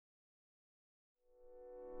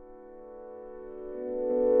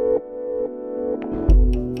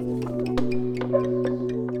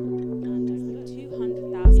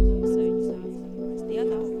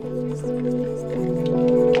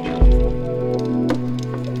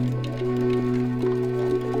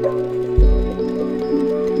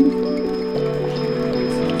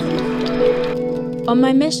On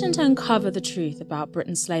my mission to uncover the truth about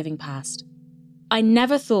Britain's slaving past, I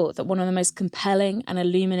never thought that one of the most compelling and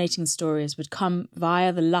illuminating stories would come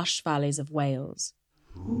via the lush valleys of Wales.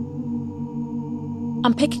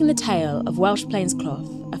 I'm picking the tale of Welsh Plains cloth,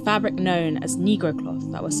 a fabric known as Negro cloth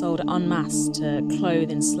that was sold en masse to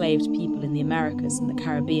clothe enslaved people in the Americas and the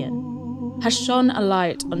Caribbean, has shone a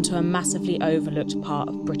light onto a massively overlooked part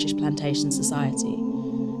of British plantation society,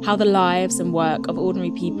 how the lives and work of ordinary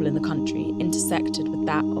people in the country intersected with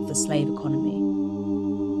that of the slave economy.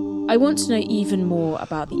 I want to know even more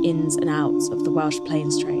about the ins and outs of the Welsh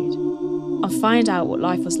Plains trade. I'll find out what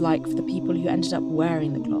life was like for the people who ended up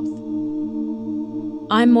wearing the cloth.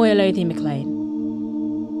 I'm Moya Lothian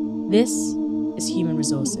McLean. This is Human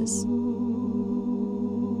Resources.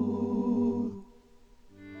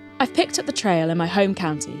 I've picked up the trail in my home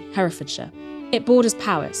county, Herefordshire. It borders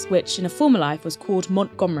Powys, which in a former life was called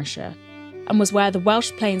Montgomeryshire, and was where the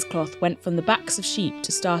Welsh Plains cloth went from the backs of sheep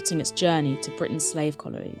to starting its journey to Britain's slave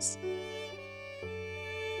colonies.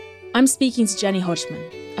 I'm speaking to Jenny Hodgman,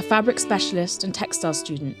 a fabric specialist and textile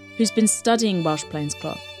student who's been studying Welsh Plains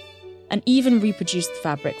cloth, and even reproduced the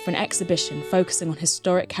fabric for an exhibition focusing on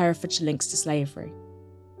historic Herefordshire links to slavery.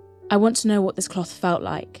 I want to know what this cloth felt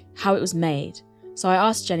like, how it was made, so I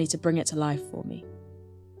asked Jenny to bring it to life for me.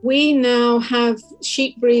 We now have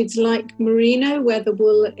sheep breeds like merino, where the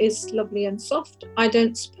wool is lovely and soft. I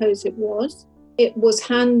don't suppose it was. It was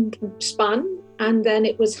hand spun and then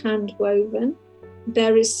it was hand woven.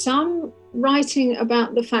 There is some writing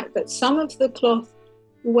about the fact that some of the cloth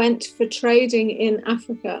went for trading in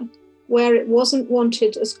Africa, where it wasn't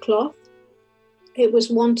wanted as cloth. It was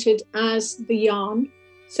wanted as the yarn,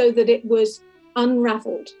 so that it was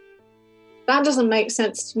unravelled. That doesn't make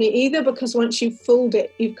sense to me either, because once you've fulled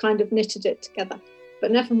it, you've kind of knitted it together.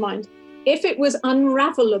 But never mind. If it was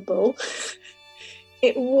unravellable,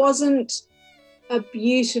 it wasn't a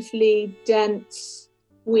beautifully dense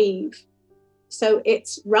weave. So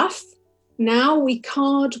it's rough. Now we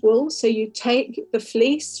card wool, so you take the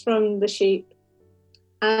fleece from the sheep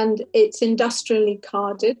and it's industrially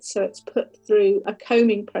carded, so it's put through a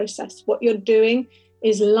combing process. What you're doing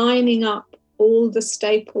is lining up all the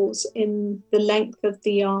staples in the length of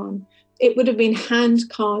the yarn. It would have been hand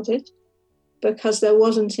carded because there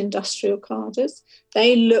wasn't industrial carders.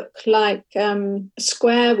 They look like a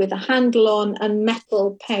square with a handle on and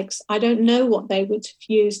metal pegs. I don't know what they would have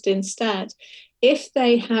used instead. If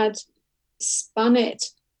they had spun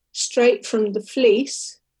it straight from the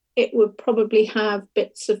fleece, it would probably have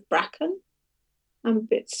bits of bracken and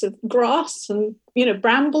bits of grass and,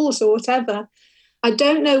 brambles or whatever. I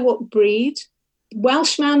don't know what breed.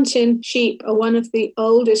 Welsh Mountain sheep are one of the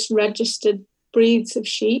oldest registered breeds of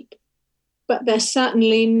sheep, but they're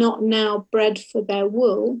certainly not now bred for their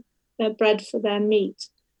wool. They're bred for their meat.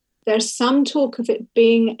 There's some talk of it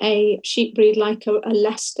being a sheep breed like a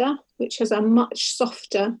Leicester, which has a much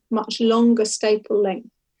softer, much longer staple length.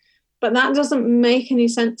 But that doesn't make any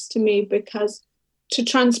sense to me, because to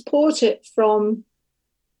transport it from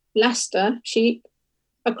Leicester sheep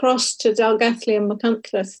across to Dalgethley and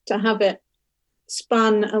Machynlleth to have it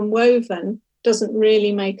spun and woven doesn't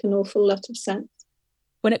really make an awful lot of sense.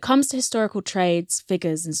 When it comes to historical trades,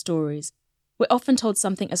 figures and stories, we're often told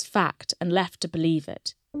something as fact and left to believe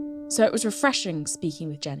it. So it was refreshing speaking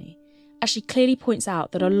with Jenny, as she clearly points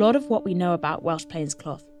out that a lot of what we know about Welsh Plains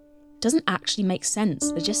cloth doesn't actually make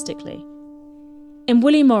sense logistically. In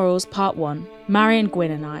Woolly Morals Part 1, Marion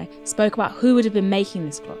Gwynn and I spoke about who would have been making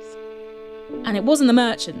this cloth. And it wasn't the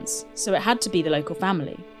merchants, so it had to be the local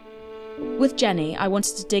family. With Jenny, I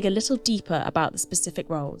wanted to dig a little deeper about the specific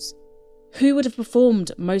roles. Who would have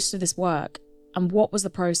performed most of this work, and what was the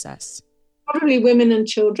process? Probably women and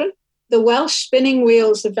children. The Welsh spinning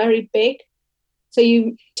wheels are very big. So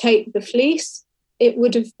you take the fleece, it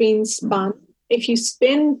would have been spun. If you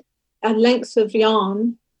spin a length of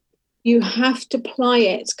yarn, you have to ply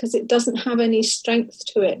it because it doesn't have any strength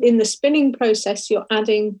to it. In the spinning process, you're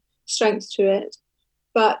adding strength to it,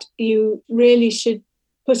 but you really should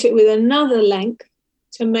put it with another length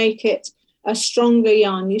to make it a stronger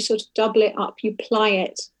yarn. You sort of double it up, you ply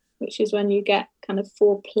it, which is when you get kind of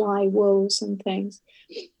 4-ply wools and things.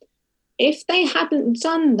 If they hadn't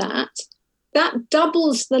done that, that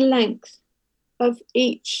doubles the length of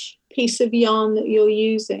each piece of yarn that you're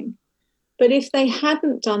using. But if they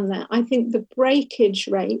hadn't done that, I think the breakage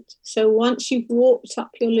rate, so once you've warped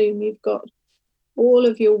up your loom, you've got all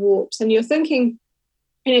of your warps, and you're thinking,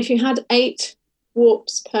 if you had 8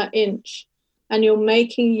 warps per inch and you're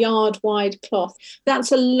making yard-wide cloth,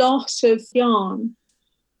 that's a lot of yarn.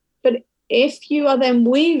 But if you are then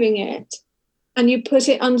weaving it and you put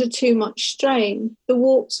it under too much strain, the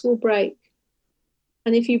warps will break.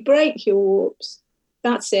 And if you break your warps,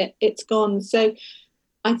 that's it, it's gone. So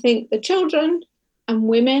I think the children and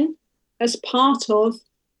women as part of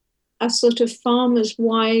a sort of farmers'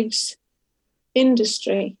 wives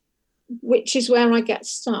industry, which is where I get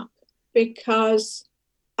stuck, because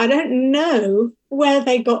I don't know where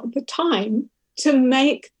they got the time to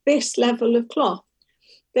make this level of cloth.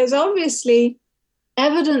 There's obviously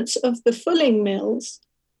evidence of the fulling mills,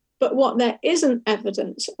 but what there isn't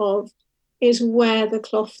evidence of is where the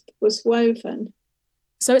cloth was woven.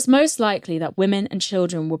 So it's most likely that women and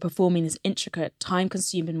children were performing this intricate,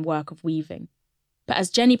 time-consuming work of weaving. But as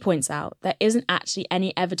Jenny points out, there isn't actually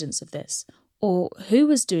any evidence of this, or who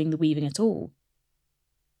was doing the weaving at all.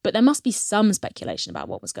 But there must be some speculation about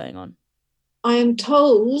what was going on. I am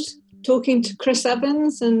told, talking to Chris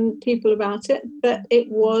Evans and people about it, that it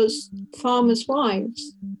was farmers'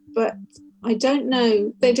 wives. But I don't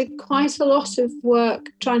know. They did quite a lot of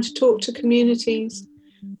work trying to talk to communities.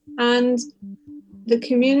 And the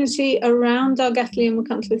community around Dargethly and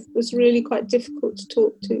Machynlleth was really quite difficult to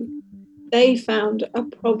talk to. They found a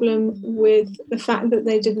problem with the fact that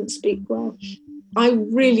they didn't speak Welsh. I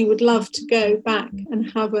really would love to go back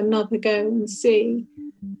and have another go and see.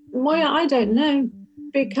 Moya, I don't know,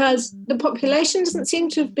 because the population doesn't seem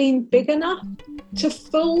to have been big enough. To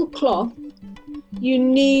full cloth, you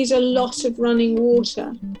need a lot of running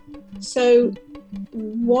water. So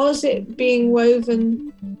was it being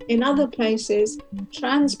woven in other places,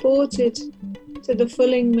 transported to the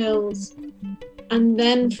fulling mills, and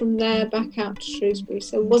then from there back out to Shrewsbury?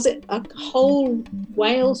 So was it a whole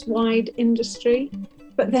Wales-wide industry?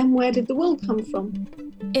 But then where did the wool come from?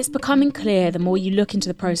 It's becoming clear the more you look into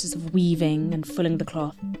the process of weaving and fulling the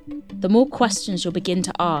cloth, the more questions you'll begin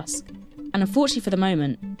to ask. And unfortunately for the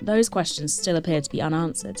moment, those questions still appear to be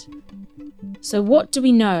unanswered. So what do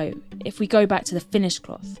we know if we go back to the finished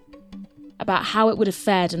cloth about how it would have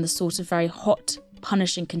fared in the sort of very hot,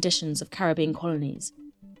 punishing conditions of Caribbean colonies?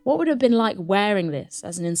 What would it have been like wearing this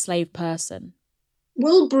as an enslaved person?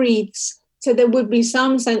 Wool breathes, so there would be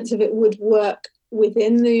some sense of it would work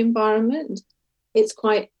within the environment. It's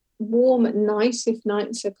quite warm at night if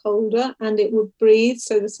nights are colder, and it would breathe,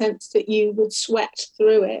 so the sense that you would sweat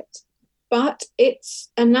through it. But it's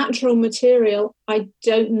a natural material. I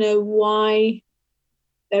don't know why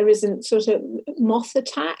there isn't sort of moth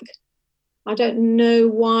attack. I don't know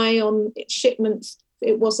why on shipments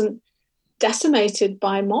it wasn't decimated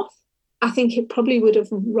by moth. I think it probably would have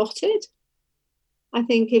rotted. I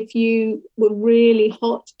think if you were really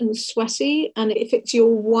hot and sweaty, and if it's your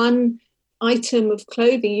one item of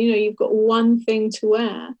clothing, you've got one thing to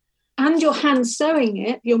wear, and you're hand sewing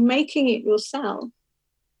it, you're making it yourself.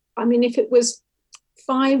 I mean, if it was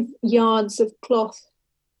 5 yards of cloth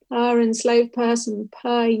per enslaved person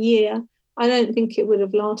per year, I don't think it would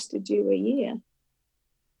have lasted you a year.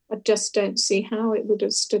 I just don't see how it would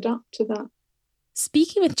have stood up to that.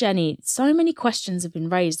 Speaking with Jenny, so many questions have been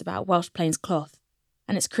raised about Welsh Plains cloth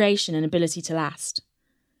and its creation and ability to last.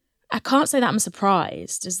 I can't say that I'm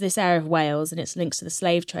surprised, as this area of Wales and its links to the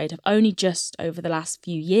slave trade have only just over the last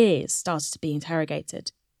few years started to be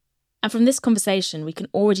interrogated. And from this conversation, we can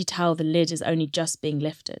already tell the lid is only just being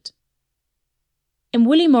lifted. In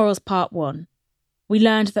Woolly Morals Part 1, we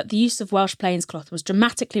learned that the use of Welsh Plains cloth was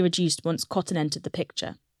dramatically reduced once cotton entered the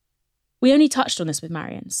picture. We only touched on this with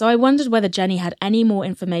Marion, so I wondered whether Jenny had any more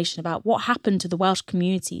information about what happened to the Welsh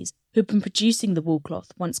communities who'd been producing the wool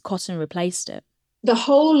cloth once cotton replaced it. The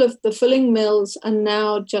whole of the fulling mills are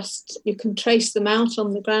now just, you can trace them out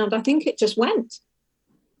on the ground. I think it just went.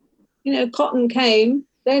 Cotton came,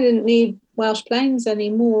 they didn't need Welsh Plains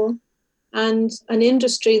anymore, and an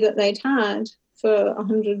industry that they'd had for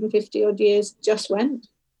 150 odd years just went.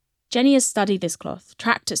 Jenny has studied this cloth,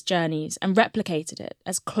 tracked its journeys, and replicated it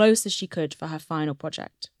as close as she could for her final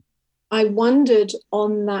project. I wondered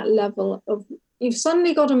on that level of, you've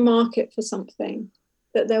suddenly got a market for something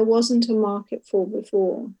that there wasn't a market for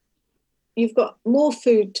before. You've got more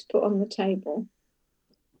food to put on the table.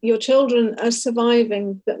 Your children are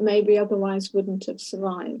surviving that maybe otherwise wouldn't have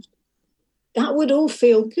survived. That would all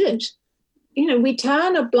feel good. We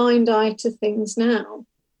turn a blind eye to things now.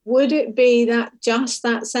 Would it be that just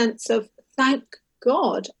that sense of, thank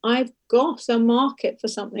God, I've got a market for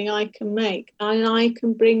something I can make, and I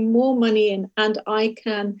can bring more money in, and I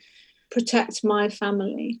can protect my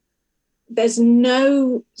family? There's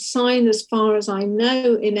no sign, as far as I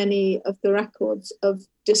know, in any of the records of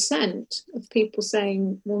dissent, of people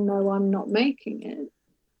saying, well, no, I'm not making it.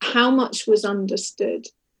 How much was understood?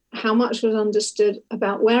 How much was understood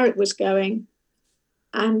about where it was going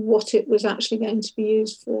and what it was actually going to be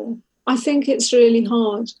used for? I think it's really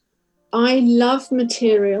hard. I love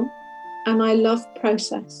material. and I love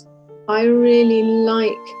process. I really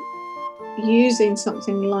like using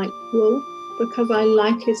something like wool because I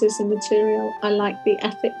like it as a material. I like the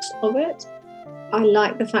ethics of it. I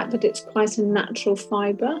like the fact that it's quite a natural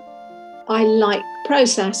fibre. I like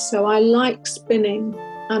process, so I like spinning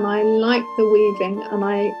and I like the weaving, and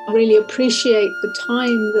I really appreciate the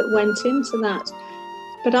time that went into that.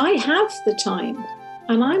 But I have the time,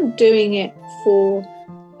 and I'm doing it for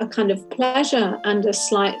a kind of pleasure and a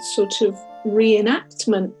slight sort of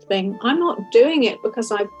reenactment thing. I'm not doing it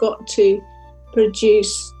because I've got to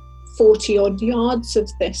produce 40 odd yards of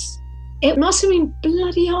this. It must have been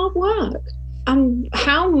bloody hard work. And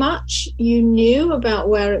how much you knew about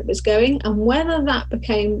where it was going and whether that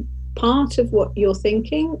became part of what you're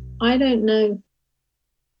thinking, I don't know.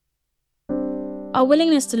 Our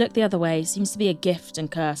willingness to look the other way seems to be a gift and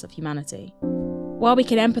curse of humanity. While we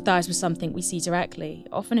can empathise with something we see directly,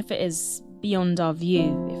 often if it is beyond our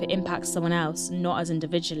view, if it impacts someone else, not as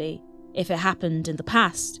individually, if it happened in the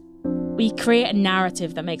past, we create a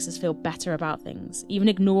narrative that makes us feel better about things, even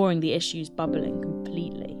ignoring the issues bubbling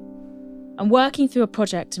completely. And working through a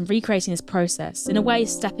project and recreating this process, in a way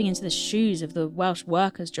stepping into the shoes of the Welsh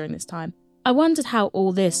workers during this time, I wondered how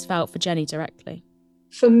all this felt for Jenny directly.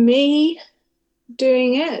 For me,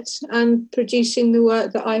 doing it and producing the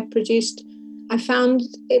work that I produced, I found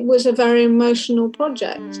it was a very emotional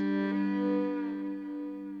project.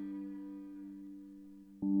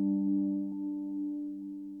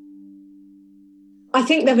 I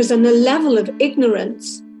think there was a level of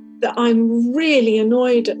ignorance that I'm really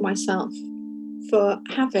annoyed at myself for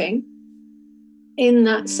having, in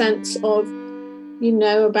that sense of,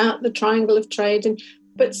 about the triangle of trade.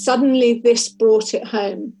 But suddenly this brought it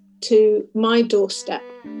home to my doorstep,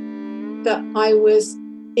 that I was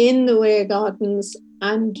in the Weir Gardens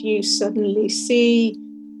and you suddenly see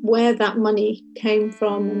where that money came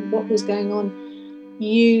from and what was going on.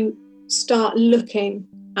 You start looking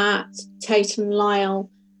at Tate and Lyle,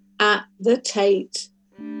 at the Tate.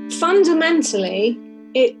 Fundamentally,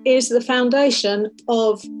 it is the foundation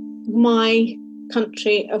of my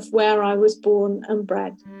country, of where I was born and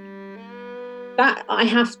bred. That I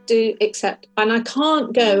have to accept. And I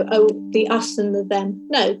can't go, the us and the them.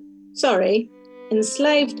 No, sorry.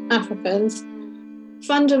 Enslaved Africans,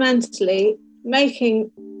 fundamentally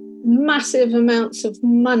making massive amounts of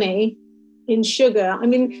money in sugar. I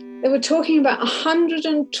mean, they were talking about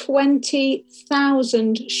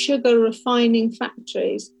 120,000 sugar refining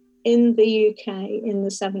factories in the UK in the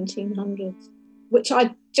 1700s, which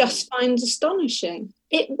I just find astonishing.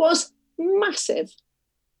 It was massive,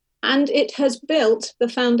 and it has built the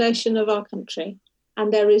foundation of our country,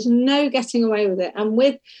 and there is no getting away with it. And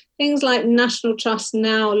with things like National Trust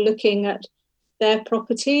now looking at their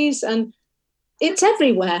properties, and it's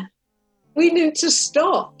everywhere. We need to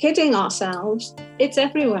stop kidding ourselves. It's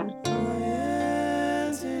everywhere.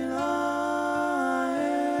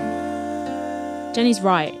 Jenny's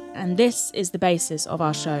right, and this is the basis of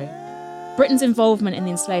our show. Britain's involvement in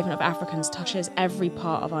the enslavement of Africans touches every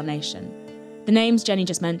part of our nation. The names Jenny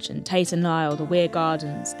just mentioned, Tate and Lyle, the Weir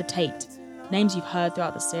Gardens, the Tate, names you've heard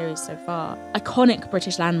throughout the series so far, iconic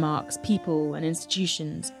British landmarks, people and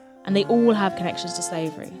institutions, and they all have connections to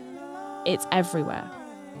slavery. It's everywhere.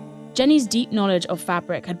 Jenny's deep knowledge of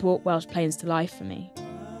fabric had brought Welsh Plains to life for me.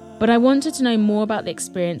 But I wanted to know more about the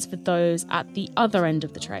experience for those at the other end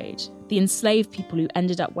of the trade, the enslaved people who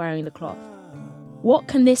ended up wearing the cloth. What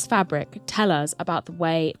can this fabric tell us about the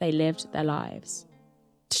way they lived their lives?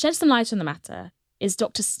 To shed some light on the matter is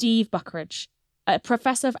Dr. Steve Buckeridge, a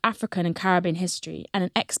professor of African and Caribbean history and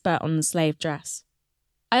an expert on the slave dress.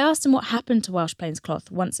 I asked him what happened to Welsh Plains cloth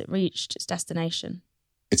once it reached its destination.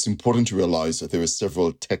 It's important to realise that there are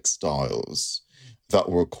several textiles that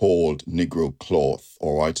were called Negro cloth.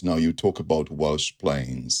 All right, now you talk about Welsh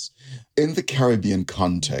Plains. In the Caribbean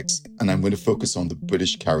context, and I'm going to focus on the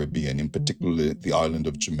British Caribbean, in particular the island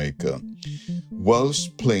of Jamaica, Welsh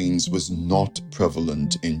Plains was not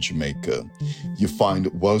prevalent in Jamaica. You find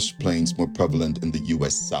Welsh Plains more prevalent in the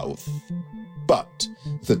US South. But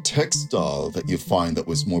the textile that you find that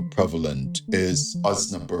was more prevalent is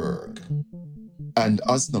Osnaburg. And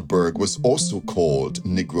Osnaburg was also called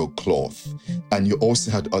Negro cloth. And you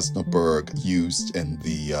also had Osnaburg used in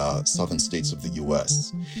the southern states of the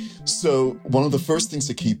US. So one of the first things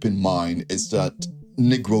to keep in mind is that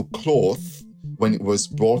Negro cloth, when it was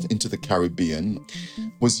brought into the Caribbean,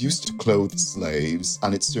 was used to clothe slaves,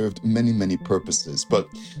 and it served many, many purposes. But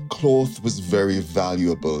cloth was very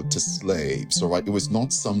valuable to slaves, all right? It was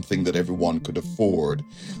not something that everyone could afford,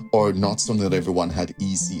 or not something that everyone had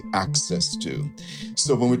easy access to.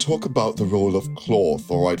 So when we talk about the role of cloth,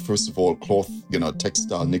 all right, first of all, cloth,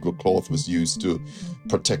 textile, Negro cloth was used to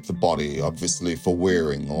protect the body, obviously for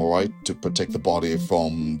wearing, all right, to protect the body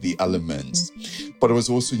from the elements. But it was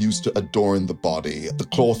also used to adorn the body. The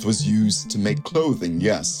cloth was used to make clothing,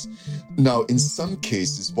 yes. Now, in some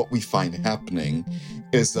cases, what we find happening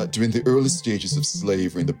is that during the early stages of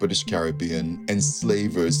slavery in the British Caribbean,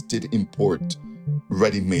 enslavers did import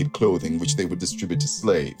ready-made clothing, which they would distribute to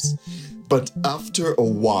slaves. But after a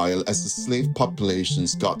while, as the slave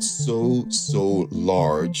populations got so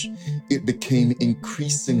large, it became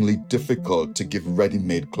increasingly difficult to give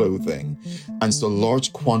ready-made clothing. And so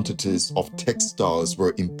large quantities of textiles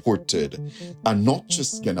were imported. And not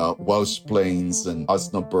just, Welsh Plains and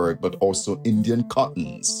Osnaburg, but also Indian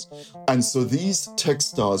cottons. And so these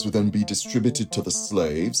textiles would then be distributed to the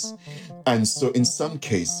slaves. And so in some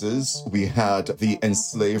cases, we had the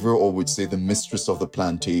enslaver, or would say the mistress of the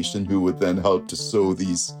plantation, who would then help to sew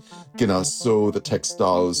these, sew the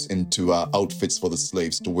textiles into outfits for the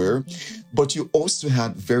slaves to wear. But you also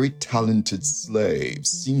had very talented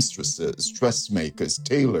slaves, seamstresses, dressmakers,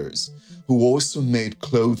 tailors, who also made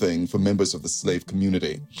clothing for members of the slave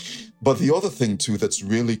community. But the other thing, too, that's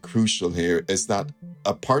really crucial here is that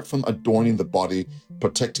apart from adorning the body,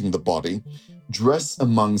 protecting the body, dress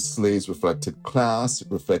among slaves reflected class, it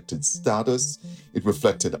reflected status, it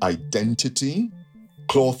reflected identity.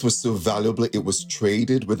 Cloth was so valuable, it was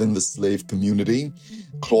traded within the slave community.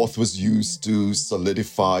 Cloth was used to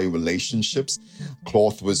solidify relationships.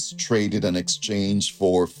 Cloth was traded and exchanged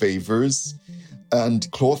for favors. And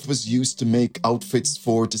cloth was used to make outfits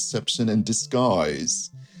for deception and disguise.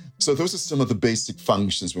 So those are some of the basic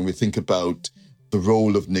functions when we think about the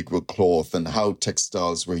role of Negro cloth and how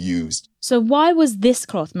textiles were used. So why was this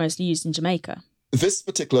cloth mostly used in Jamaica? This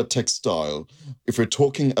particular textile, if we're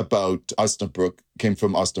talking about Osnabrück, came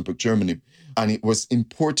from Osnabrück, Germany, and it was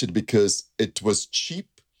imported because it was cheap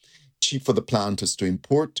for the planters to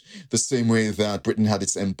import, the same way that Britain had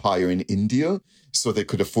its empire in India, so they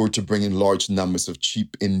could afford to bring in large numbers of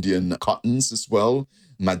cheap Indian cottons as well,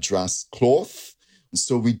 Madras cloth.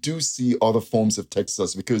 So we do see other forms of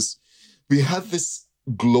textiles because we had this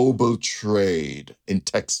global trade in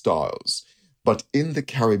textiles. But in the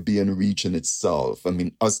Caribbean region itself,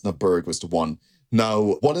 Osnaburg was the one.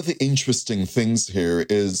 Now, one of the interesting things here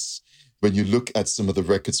is when you look at some of the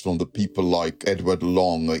records from the people like Edward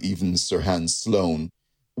Long or even Sir Hans Sloane,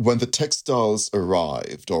 when the textiles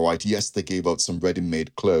arrived, all right, yes, they gave out some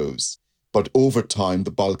ready-made clothes, but over time,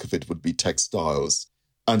 the bulk of it would be textiles.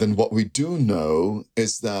 And then what we do know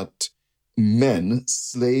is that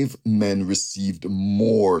slave men received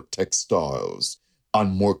more textiles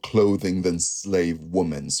and more clothing than slave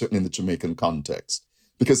women, certainly in the Jamaican context,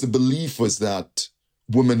 because the belief was that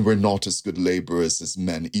women were not as good laborers as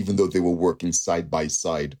men, even though they were working side by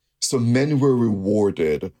side. So men were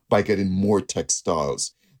rewarded by getting more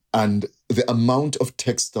textiles. And the amount of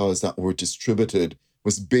textiles that were distributed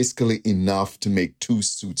was basically enough to make 2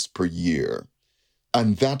 suits per year.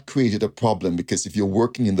 And that created a problem because if you're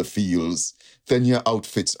working in the fields, then your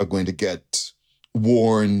outfits are going to get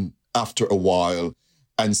worn after a while.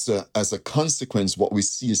 And so as a consequence, what we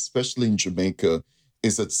see, especially in Jamaica,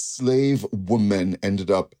 is that slave women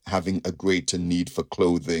ended up having a greater need for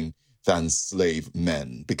clothing than slave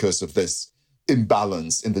men because of this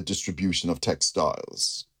imbalance in the distribution of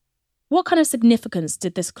textiles. What kind of significance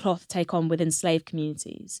did this cloth take on within slave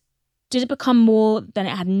communities? Did it become more than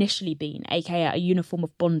it had initially been, aka a uniform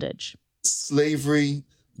of bondage? Slavery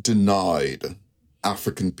denied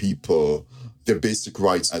African people their basic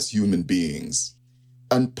rights as human beings.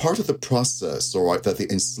 And part of the process, all right, that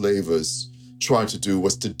the enslavers tried to do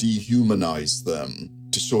was to dehumanize them,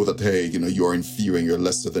 to show that, hey, you're inferior, you're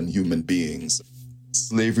lesser than human beings.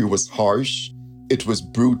 Slavery was harsh, it was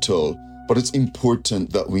brutal, but it's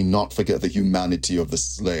important that we not forget the humanity of the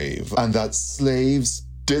slave and that slaves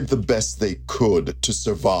did the best they could to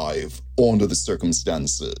survive under the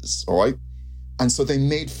circumstances, all right? And so they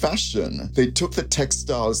made fashion. They took the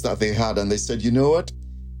textiles that they had and they said, you know what?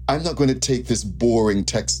 I'm not going to take this boring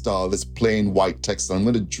textile, this plain white textile. I'm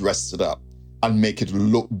going to dress it up and make it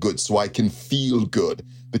look good so I can feel good.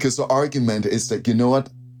 Because the argument is that, you know what?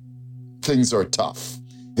 Things are tough.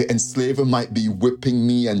 The enslaver might be whipping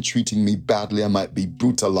me and treating me badly. I might be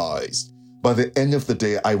brutalized. By the end of the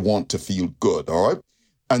day, I want to feel good, all right?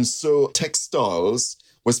 And so textiles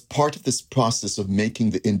was part of this process of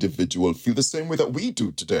making the individual feel the same way that we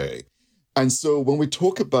do today. And so when we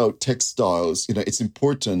talk about textiles, it's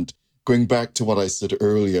important, going back to what I said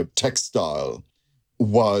earlier, textile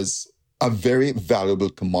was a very valuable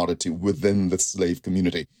commodity within the slave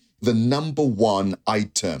community. The number one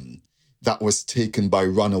item that was taken by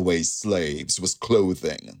runaway slaves was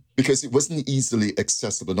clothing, because it wasn't easily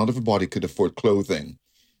accessible. Not everybody could afford clothing.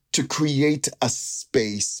 To create a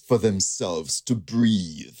space for themselves to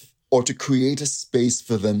breathe, or to create a space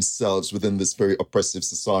for themselves within this very oppressive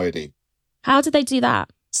society. How did they do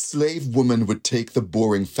that? Slave women would take the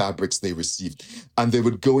boring fabrics they received and they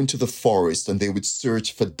would go into the forest and they would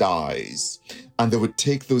search for dyes. And they would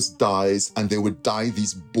take those dyes and they would dye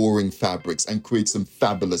these boring fabrics and create some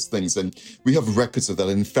fabulous things. And we have records of that.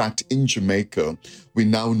 In fact, in Jamaica, we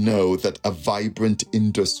now know that a vibrant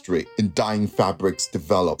industry in dyeing fabrics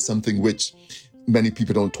developed, something which many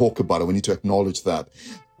people don't talk about, and we need to acknowledge that.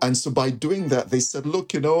 And so by doing that, they said,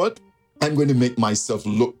 look, you know what? I'm going to make myself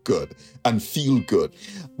look good and feel good.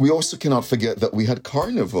 We also cannot forget that we had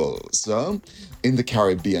carnivals in the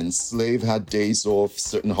Caribbean. Slaves had days off,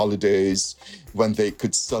 certain holidays when they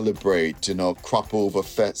could celebrate, crop over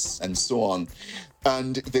fests and so on.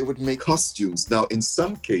 And they would make costumes. Now, in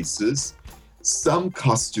some cases, some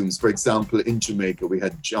costumes, for example, in Jamaica, we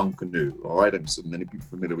had Junkanoo, all right? I'm so many people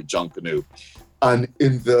familiar with Junkanoo. And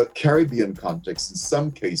in the Caribbean context, in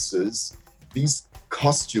some cases, these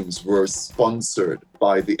costumes were sponsored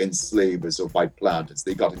by the enslavers or by planters.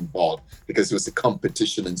 They got involved because it was a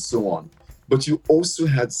competition and so on. But you also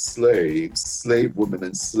had slaves, slave women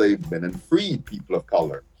and slave men, and freed people of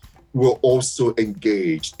color who were also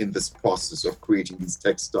engaged in this process of creating these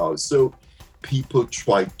textiles. So people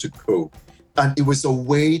tried to cope. And it was a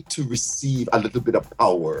way to receive a little bit of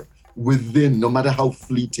power within, no matter how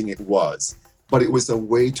fleeting it was. But it was a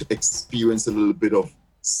way to experience a little bit of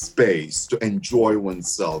space, to enjoy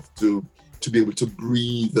oneself, to be able to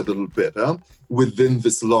breathe a little bit within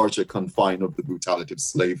this larger confine of the brutality of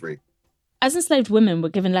slavery. As enslaved women were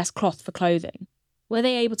given less cloth for clothing, were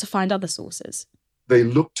they able to find other sources? They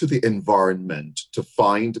looked to the environment to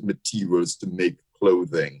find materials to make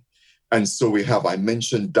clothing. And so I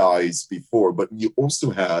mentioned dyes before, but you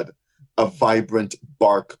also had a vibrant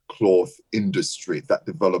bark cloth industry that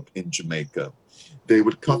developed in Jamaica. They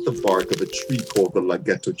would cut the bark of a tree called the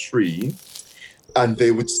lagetto tree, and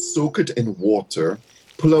they would soak it in water,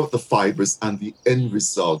 pull out the fibers, and the end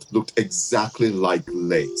result looked exactly like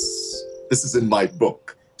lace. This is in my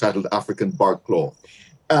book titled African Bark Cloth.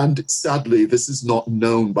 And sadly, this is not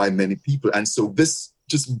known by many people. And so this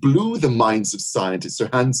just blew the minds of scientists. Sir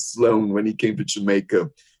Hans Sloane, when he came to Jamaica,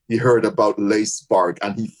 he heard about lace bark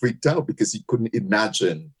and he freaked out because he couldn't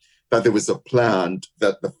imagine that there was a plant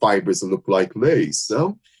that the fibers look like lace.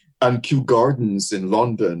 And Kew Gardens in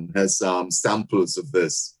London has samples of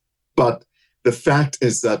this. But the fact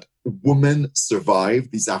is that women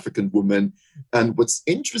survived, these African women. And what's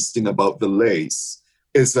interesting about the lace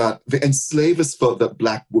is that the enslavers felt that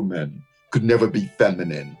Black women could never be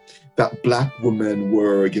feminine, that Black women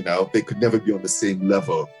were, they could never be on the same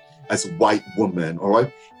level as white women, all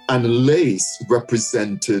right? And lace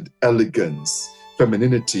represented elegance,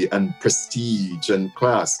 femininity, and prestige and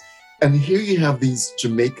class. And here you have these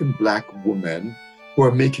Jamaican Black women who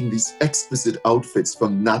are making these exquisite outfits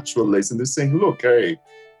from natural lace. And they're saying, look, hey,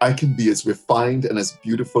 I can be as refined and as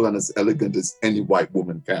beautiful and as elegant as any white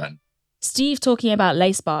woman can. Steve talking about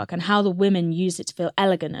lace bark and how the women used it to feel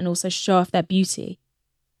elegant and also show off their beauty.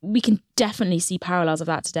 We can definitely see parallels of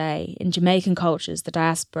that today in Jamaican cultures, the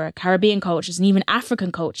diaspora, Caribbean cultures, and even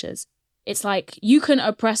African cultures. It's like, you can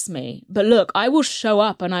oppress me, but look, I will show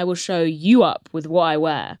up and I will show you up with what I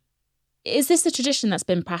wear. Is this a tradition that's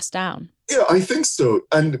been passed down? Yeah, I think so.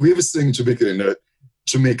 And we have a saying in Jamaica, that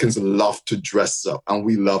Jamaicans love to dress up and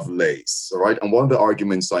we love lace, all right? And one of the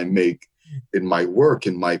arguments I make in my work,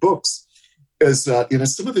 in my books, is that,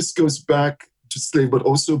 some of this goes back to slavery, but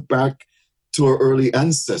also back to our early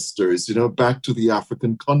ancestors, back to the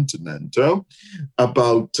African continent,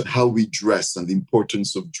 about how we dress and the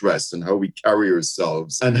importance of dress and how we carry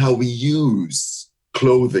ourselves and how we use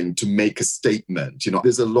clothing to make a statement.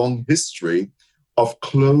 There's a long history of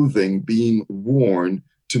clothing being worn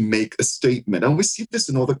to make a statement. And we see this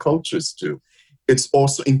in other cultures too. It's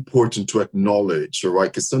also important to acknowledge, all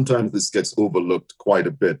right, because sometimes this gets overlooked quite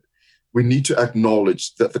a bit. We need to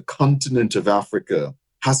acknowledge that the continent of Africa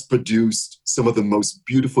has produced some of the most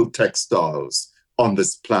beautiful textiles on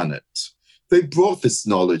this planet. They brought this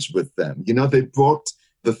knowledge with them. They brought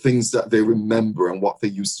the things that they remember and what they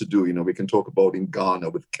used to do. We can talk about in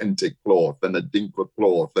Ghana with kente cloth and Adinkra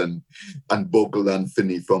cloth and Bogle and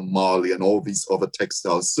Finny from Mali and all these other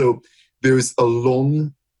textiles. So there is a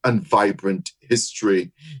long and vibrant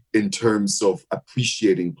history in terms of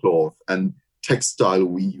appreciating cloth and textile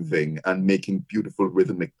weaving and making beautiful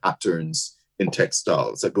rhythmic patterns in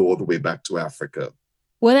textiles that go all the way back to Africa.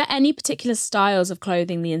 Were there any particular styles of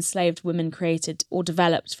clothing the enslaved women created or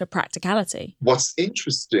developed for practicality? What's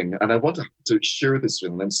interesting, and I want to share this with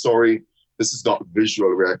you, and I'm sorry this is not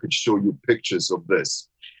visual where I could show you pictures of this,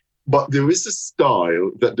 but there is a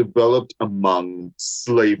style that developed among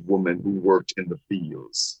slave women who worked in the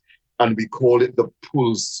fields, and we call it the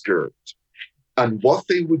pull skirt. And what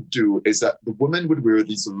they would do is that the women would wear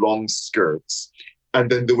these long skirts,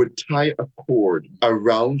 and then they would tie a cord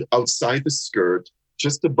around outside the skirt,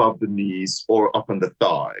 just above the knees or up on the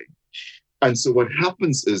thigh. And so what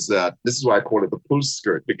happens is that, this is why I call it the pull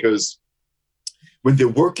skirt, because when they're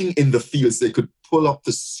working in the fields, they could pull up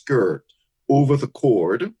the skirt over the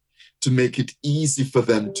cord to make it easy for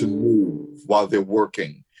them to move while they're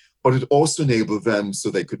working. But it also enabled them so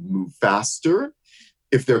they could move faster.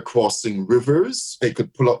 If they're crossing rivers, they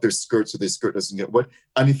could pull up their skirt so their skirt doesn't get wet.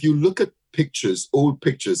 And if you look at pictures, old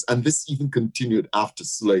pictures, and this even continued after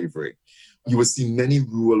slavery, you will see many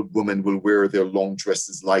rural women will wear their long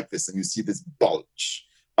dresses like this, and you see this bulge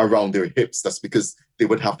around their hips. That's because they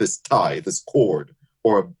would have this tie, this cord,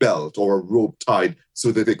 or a belt, or a rope tied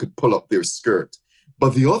so that they could pull up their skirt.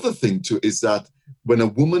 But the other thing too is that when a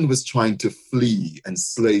woman was trying to flee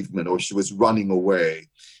enslavement or she was running away,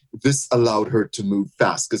 this allowed her to move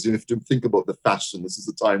fast, because you have to think about the fashion. This is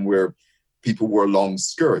a time where people wore long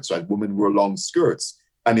skirts, right? Women wore long skirts.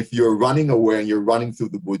 And if you're running away and you're running through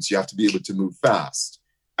the woods, you have to be able to move fast.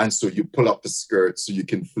 And so you pull up the skirt so you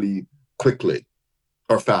can flee quickly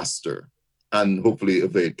or faster and hopefully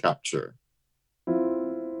evade capture.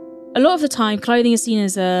 A lot of the time, clothing is seen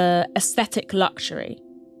as a aesthetic luxury.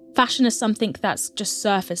 Fashion is something that's just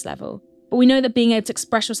surface level. But we know that being able to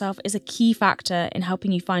express yourself is a key factor in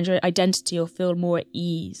helping you find your identity or feel more at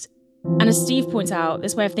ease. And as Steve points out,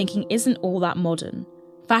 this way of thinking isn't all that modern.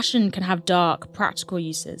 Fashion can have dark, practical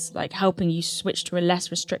uses, like helping you switch to a less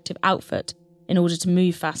restrictive outfit in order to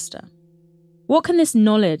move faster. What can this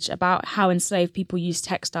knowledge about how enslaved people use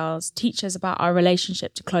textiles teach us about our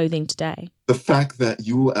relationship to clothing today? The fact that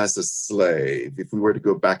you as a slave, if we were to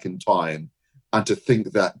go back in time and to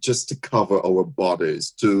think that just to cover our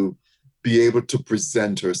bodies, to be able to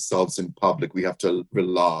present ourselves in public, we have to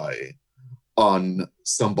rely on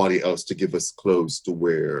somebody else to give us clothes to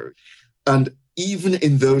wear. And even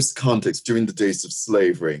in those contexts, during the days of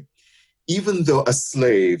slavery, even though a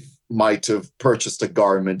slave might have purchased a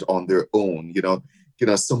garment on their own,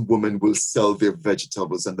 some women will sell their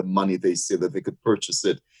vegetables and the money they say that they could purchase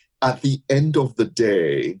it. At the end of the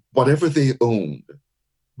day, whatever they owned,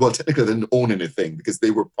 well, technically they didn't own anything because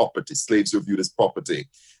they were property. Slaves were viewed as property.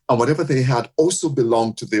 And whatever they had also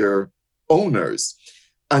belonged to their owners.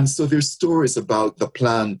 And so there's stories about the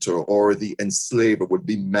planter or the enslaver would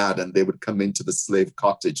be mad and they would come into the slave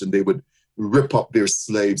cottage and they would rip up their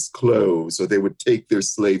slaves' clothes, or they would take their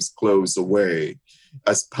slaves' clothes away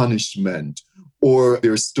as punishment. Or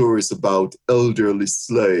there are stories about elderly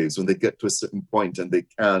slaves when they get to a certain point and they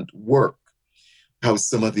can't work, how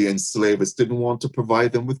some of the enslavers didn't want to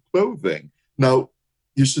provide them with clothing. Now,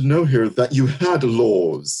 you should know here that you had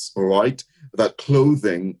laws, all right, that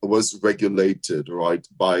clothing was regulated, all right,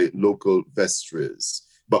 by local vestries,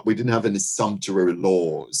 but we didn't have any sumptuary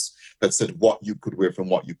laws that said what you could wear from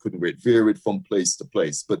what you couldn't wear. It varied from place to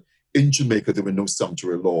place. But in Jamaica, there were no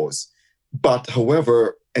sumptuary laws. But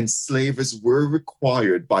however, enslavers were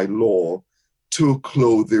required by law to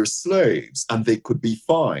clothe their slaves, and they could be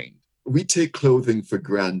fined. We take clothing for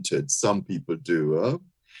granted. Some people do.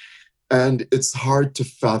 And it's hard to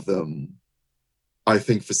fathom, I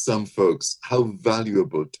think, for some folks, how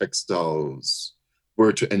valuable textiles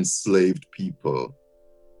were to enslaved people.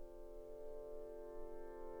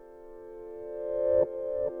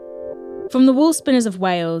 From the wool spinners of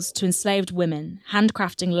Wales to enslaved women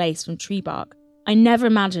handcrafting lace from tree bark, I never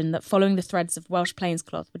imagined that following the threads of Welsh Plains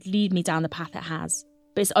cloth would lead me down the path it has.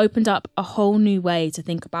 But it's opened up a whole new way to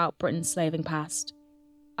think about Britain's slaving past.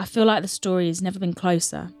 I feel like the story has never been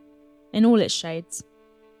closer, in all its shades.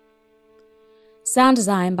 Sound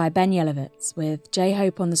design by Ben Yelovitz, with J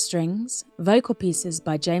Hope on the strings, vocal pieces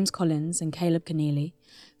by James Collins and Caleb Keneally,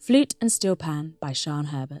 flute and steel pan by Sian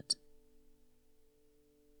Herbert.